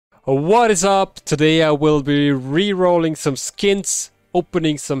What is up? Today I will be re-rolling some skins,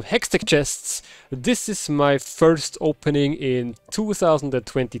 opening some Hextech chests. This is my first opening in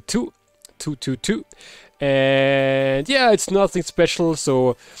 2022, 222. And yeah, it's nothing special,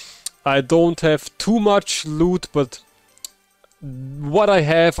 so I don't have too much loot, but what I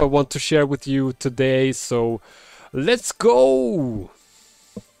have I want to share with you today, so let's go!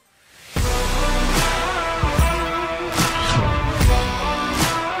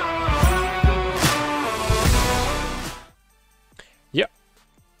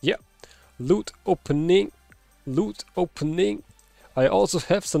 Yeah, loot opening. I also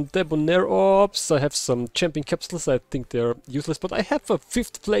have some Debonair orbs, I have some champion capsules, I think they're useless, but I have a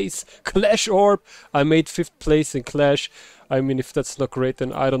 5th place Clash orb. I made 5th place in Clash. I mean, if that's not great,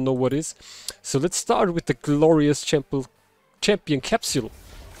 then I don't know what is. So let's start with the glorious champion capsule.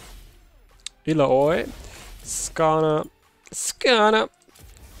 Ilaoi, Skana,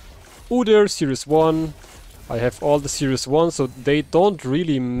 Udyr, Series 1. I have all the Series 1, so they don't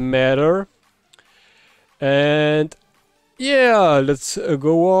really matter. And yeah, let's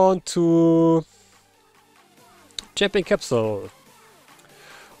go on to champion capsule.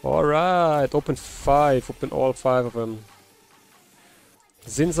 Alright, open all 5 of them.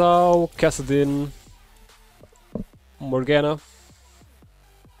 Xin Zhao, Kassadin, Morgana.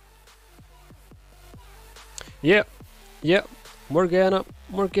 Yeah, Morgana.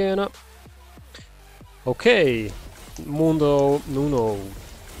 Okay, Mundo, Nuno.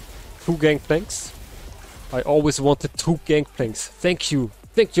 2 gangplanks. I always wanted 2 gangplanks. Thank you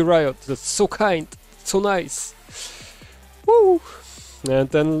Riot, that's so kind, so nice. Woo! And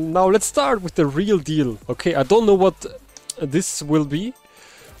then now let's start with the real deal. Okay, I don't know what this will be.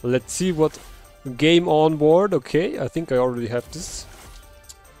 Let's see what game on board. Okay, I think I already have this.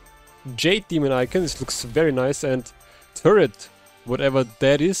 Jade Demon icon, this looks very nice, and turret, whatever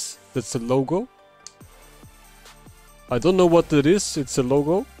that is, that's the logo. I don't know what that is, it's a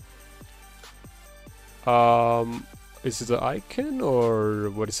logo. Is it an icon or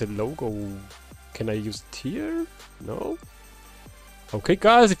what is a logo? Can I use it here? No? Okay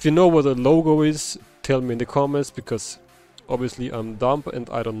guys, if you know what a logo is, tell me in the comments, because obviously I'm dumb and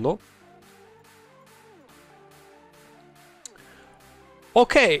I don't know.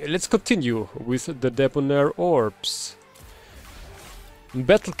 Okay, let's continue with the Debonair orbs.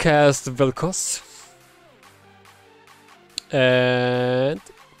 Battlecast Vel'Koz. And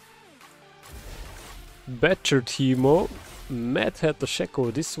Batcher Timo, Mad Hatter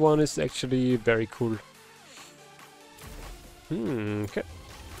Sheko. This one is actually very cool. Okay.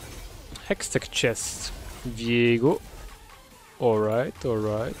 Hextech chest. Viego. Alright.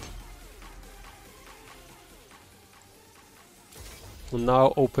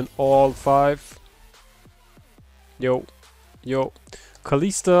 Now open all 5. Yo.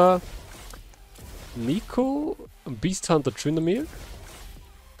 Kalista. Nico. Beast Hunter Tryndamere.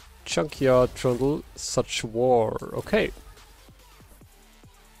 Junkyard Trundle, Such War. Okay.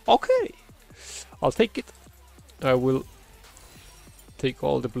 I'll take it. I will take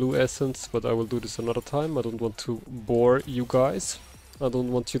all the blue essence, but I will do this another time. I don't want to bore you guys. I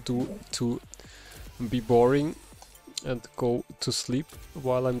don't want you to be boring and go to sleep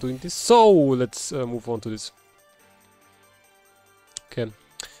while I'm doing this. So let's move on to this. Okay.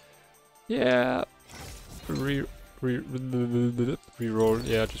 Yeah. Reroll,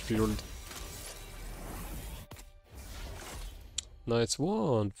 yeah, just reroll it. Nice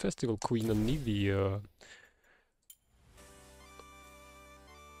one, Festival Queen Anivia.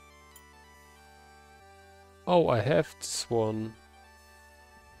 Oh, I have this one.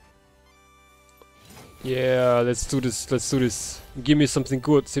 Yeah, let's do this. Give me something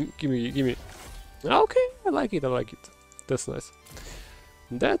good. Give me. Okay, I like it. That's nice.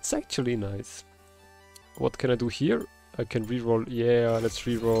 That's actually nice. What can I do here? I can reroll. Yeah, let's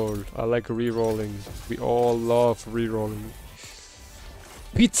reroll. I like rerolling. We all love rerolling.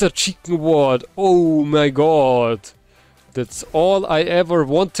 Pizza Chicken Ward. Oh my god. That's all I ever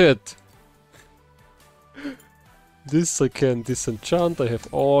wanted. This I can disenchant. I have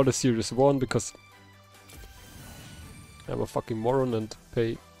all the Series 1 because I'm a fucking moron and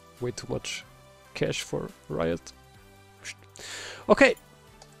pay way too much cash for Riot. Okay.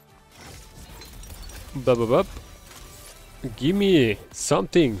 Gimme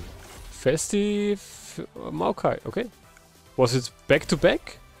something. Festive Maokai, okay. Was it back to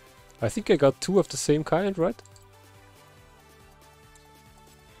back? I think I got 2 of the same kind, right?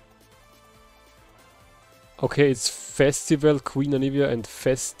 Okay, it's Festival Queen Anivia and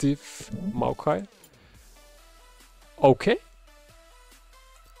Festive Maokai. Okay.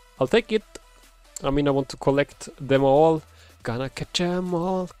 I'll take it. I mean, I want to collect them all. gonna catch 'em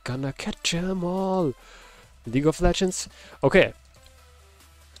all, gonna catch 'em all. League of Legends. Okay.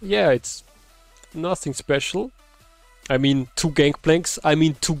 Yeah, it's nothing special. I mean, two Gangplanks.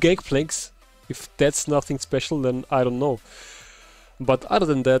 If that's nothing special, then I don't know. But other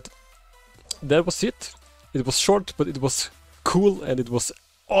than that, that was it. It was short, but it was cool and it was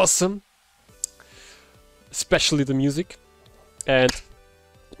awesome. Especially the music. And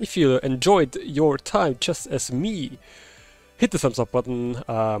if you enjoyed your time just as me, hit the thumbs up button,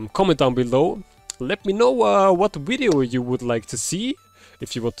 comment down below. Let me know what video you would like to see.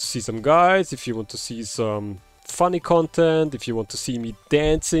 If you want to see some guides, if you want to see some funny content, if you want to see me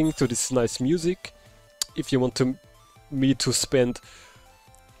dancing to this nice music, if you want me to spend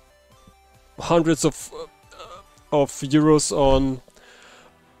hundreds of euros on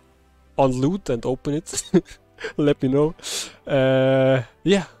loot and open it, let me know.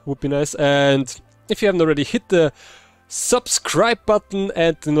 Yeah, would be nice. And if you haven't already, hit the subscribe button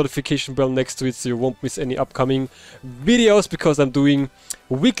and the notification bell next to it so you won't miss any upcoming videos, because I'm doing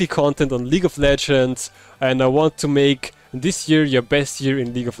weekly content on League of Legends and I want to make this year your best year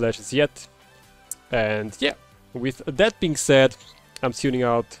in League of Legends yet. And yeah, with that being said, I'm tuning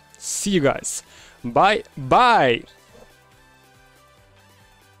out. See you guys. Bye bye.